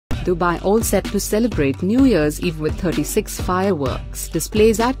Dubai all set to celebrate New Year's Eve with 36 fireworks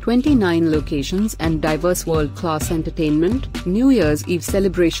displays at 29 locations and diverse world-class entertainment. New Year's Eve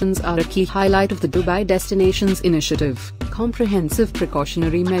celebrations are a key highlight of the Dubai Destinations Initiative. Comprehensive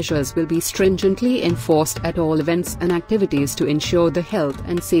precautionary measures will be stringently enforced at all events and activities to ensure the health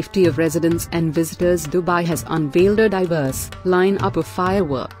and safety of residents and visitors. Dubai has unveiled a diverse line-up of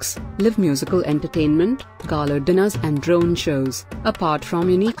fireworks, live musical entertainment, gala dinners and drone shows, apart from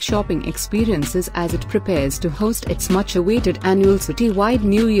unique shopping experiences as it prepares to host its much-awaited annual city-wide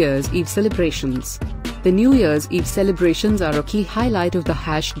New Year's Eve celebrations. The New Year's Eve celebrations are a key highlight of the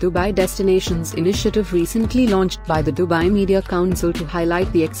Dubai Destinations Initiative recently launched by the Dubai Media Council to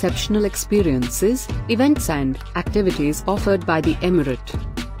highlight the exceptional experiences, events and activities offered by the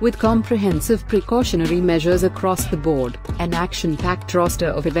Emirate. With comprehensive precautionary measures across the board, an action-packed roster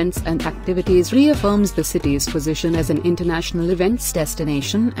of events and activities reaffirms the city's position as an international events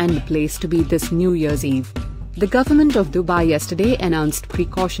destination and a place to be this New Year's Eve. The government of Dubai yesterday announced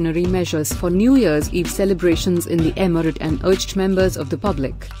precautionary measures for New Year's Eve celebrations in the Emirate and urged members of the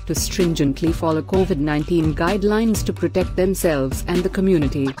public to stringently follow COVID-19 guidelines to protect themselves and the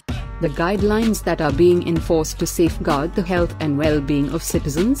community. The guidelines that are being enforced to safeguard the health and well-being of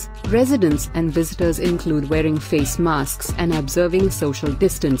citizens, residents and visitors include wearing face masks and observing social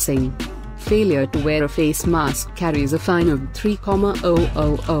distancing. Failure to wear a face mask carries a fine of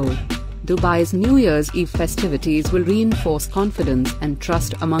 3,000. Dubai's New Year's Eve festivities will reinforce confidence and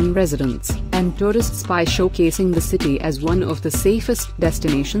trust among residents and tourists by showcasing the city as one of the safest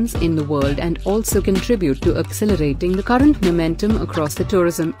destinations in the world and also contribute to accelerating the current momentum across the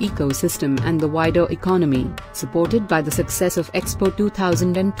tourism ecosystem and the wider economy, supported by the success of Expo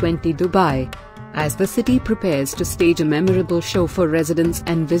 2020 Dubai. As the city prepares to stage a memorable show for residents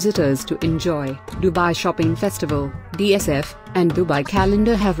and visitors to enjoy, Dubai Shopping Festival, DSF, and Dubai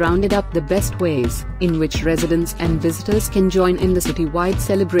Calendar have rounded up the best ways in which residents and visitors can join in the city-wide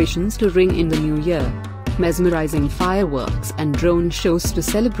celebrations to ring in the new year. Mesmerizing fireworks and drone shows to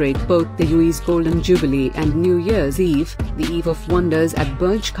celebrate both the UAE's Golden Jubilee and New Year's Eve. The Eve of Wonders at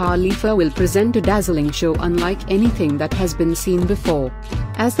Burj Khalifa will present a dazzling show unlike anything that has been seen before.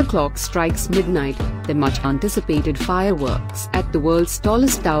 As the clock strikes midnight, the much-anticipated fireworks at the world's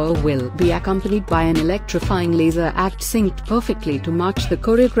tallest tower will be accompanied by an electrifying laser act synced perfectly to match the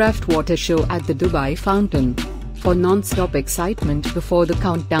choreographed water show at the Dubai Fountain. For non-stop excitement before the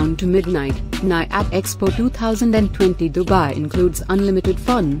countdown to midnight, Night at Expo 2020 Dubai includes unlimited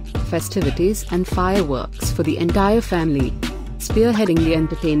fun, festivities and fireworks for the entire family. Spearheading the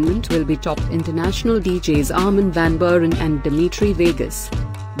entertainment will be top international DJs Armin van Buuren and Dimitri Vegas.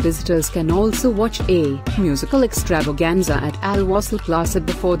 Visitors can also watch a musical extravaganza at Al Wasl Plaza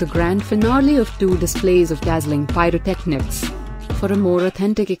before the grand finale of 2 displays of dazzling pyrotechnics. For a more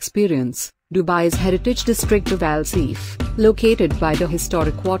authentic experience, Dubai's heritage district of Al Seef, located by the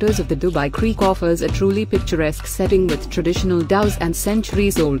historic waters of the Dubai Creek, offers a truly picturesque setting with traditional dhows and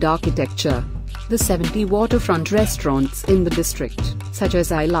centuries-old architecture. The 70 waterfront restaurants in the district, such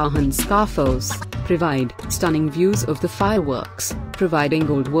as Ilahan Scafos, provide stunning views of the fireworks, providing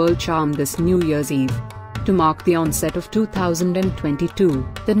old world charm this New Year's Eve. To mark the onset of 2022,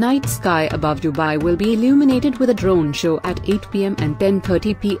 the night sky above Dubai will be illuminated with a drone show at 8 p.m. and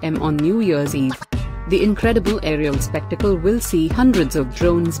 10:30 p.m. on New Year's Eve. The incredible aerial spectacle will see hundreds of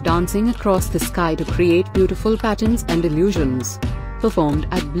drones dancing across the sky to create beautiful patterns and illusions. Performed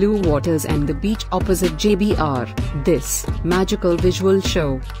at Blue Waters and the beach opposite JBR, this magical visual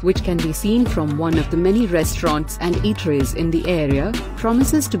show, which can be seen from one of the many restaurants and eateries in the area,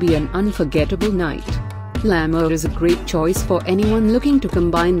 promises to be an unforgettable night. Glamour is a great choice for anyone looking to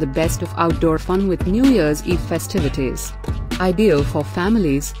combine the best of outdoor fun with New Year's Eve festivities. Ideal for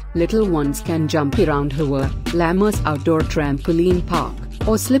families, little ones can jump around our glamorous outdoor trampoline park,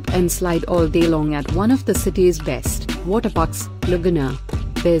 or slip and slide all day long at one of the city's best water parks, Laguna.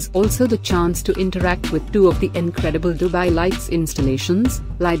 There's also the chance to interact with 2 of the incredible Dubai Lights installations,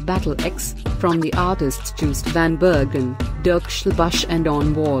 Light Battle X, from the artists Joost van Bergen, Dirk Schlebusch and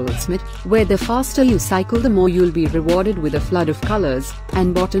On Wall-Smith, where the faster you cycle the more you'll be rewarded with a flood of colors,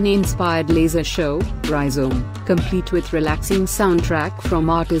 and botany-inspired laser show, Rhizome, complete with relaxing soundtrack from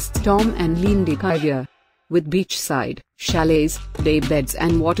artists Tom and Lindy Kivia. With beachside, chalets, day beds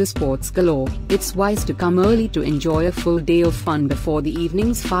and water sports galore, it's wise to come early to enjoy a full day of fun before the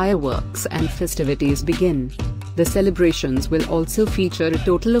evening's fireworks and festivities begin. The celebrations will also feature a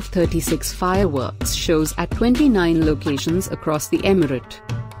total of 36 fireworks shows at 29 locations across the Emirate.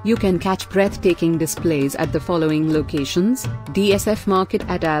 You can catch breathtaking displays at the following locations: DSF Market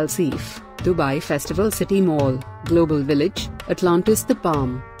at Al Seef, Dubai Festival City Mall, Global Village, Atlantis The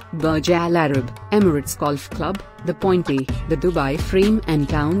Palm, Burj Al Arab, Emirates Golf Club, The Pointy, the Dubai Frame and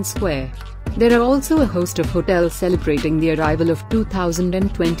Town Square. There are also a host of hotels celebrating the arrival of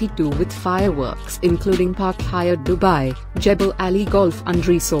 2022 with fireworks including Park Hyatt Dubai, Jebel Ali Golf and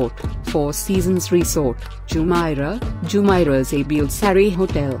Resort, Four Seasons Resort, Jumeirah's Abil Sari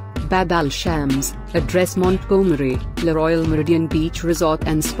Hotel, Bab Al Shams, Address Montgomery, Le Royal Meridian Beach Resort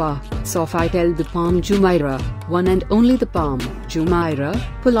and Spa, Sofitel The Palm Jumeirah, One and Only The Palm, Jumeirah,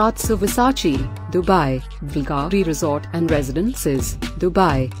 Palazzo Versace, Dubai, Bulgari Resort and Residences,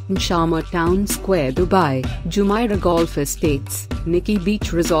 Dubai, Sharma Town Square Dubai, Jumeirah Golf Estates, Nikki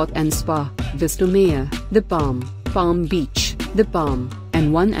Beach Resort and Spa, Vista Maya, The Palm, Palm Beach, The Palm,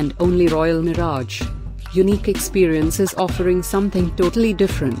 and One and Only Royal Mirage. Unique experiences offering something totally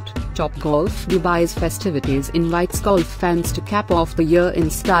different. Top Golf Dubai's festivities invites golf fans to cap off the year in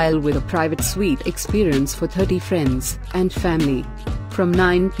style with a private suite experience for 30 friends and family. From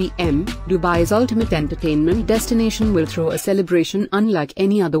 9 p.m., Dubai's ultimate entertainment destination will throw a celebration unlike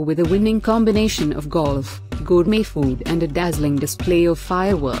any other with a winning combination of golf, gourmet food and a dazzling display of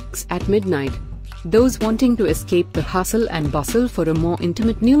fireworks at midnight. Those wanting to escape the hustle and bustle for a more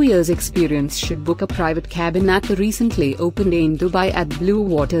intimate New Year's experience should book a private cabin at the recently opened Ain Dubai at Blue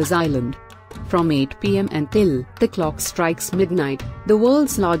Waters Island. From 8 p.m. until the clock strikes midnight, the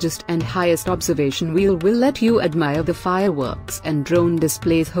world's largest and highest observation wheel will let you admire the fireworks and drone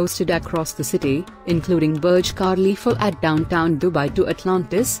displays hosted across the city, including Burj Khalifa at downtown Dubai to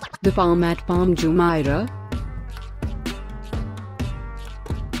Atlantis, the Palm at Palm Jumeirah,